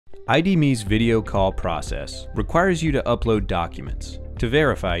ID.me's video call process requires you to upload documents to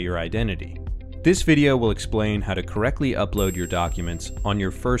verify your identity. This video will explain how to correctly upload your documents on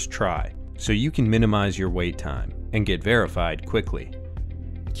your first try so you can minimize your wait time and get verified quickly.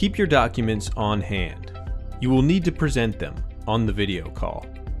 Keep your documents on hand. You will need to present them on the video call.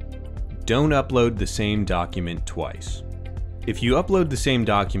 Don't upload the same document twice. If you upload the same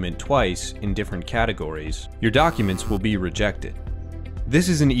document twice in different categories, your documents will be rejected. This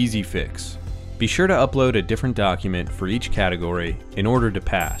is an easy fix. Be sure to upload a different document for each category in order to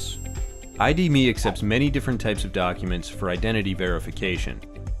pass. ID.me accepts many different types of documents for identity verification.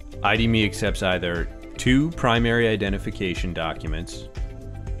 ID.me accepts either 2 primary identification documents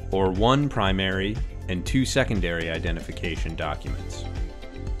or 1 primary and 2 secondary identification documents.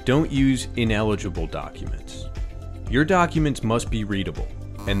 Don't use ineligible documents. Your documents must be readable,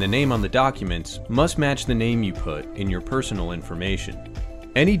 and the name on the documents must match the name you put in your personal information.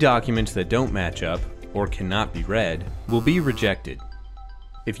 Any documents that don't match up or cannot be read will be rejected.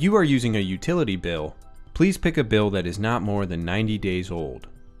 If you are using a utility bill, please pick a bill that is not more than 90 days old.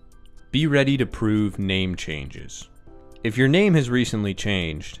 Be ready to prove name changes. If your name has recently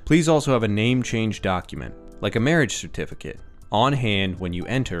changed, please also have a name change document, like a marriage certificate, on hand when you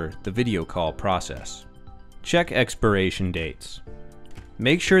enter the video call process. Check expiration dates.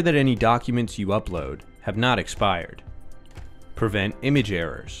 Make sure that any documents you upload have not expired. Prevent image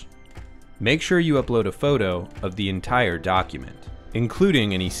errors. Make sure you upload a photo of the entire document,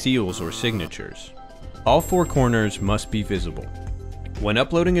 including any seals or signatures. All 4 corners must be visible. When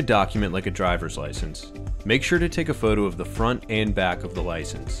uploading a document like a driver's license, make sure to take a photo of the front and back of the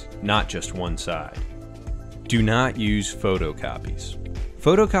license, not just one side. Do not use photocopies.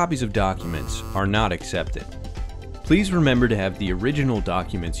 Photocopies of documents are not accepted. Please remember to have the original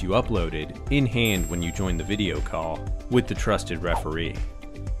documents you uploaded in hand when you join the video call with the trusted referee.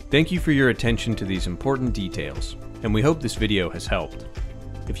 Thank you for your attention to these important details, and we hope this video has helped.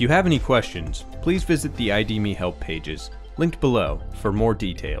 If you have any questions, please visit the ID.me help pages linked below for more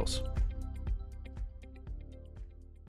details.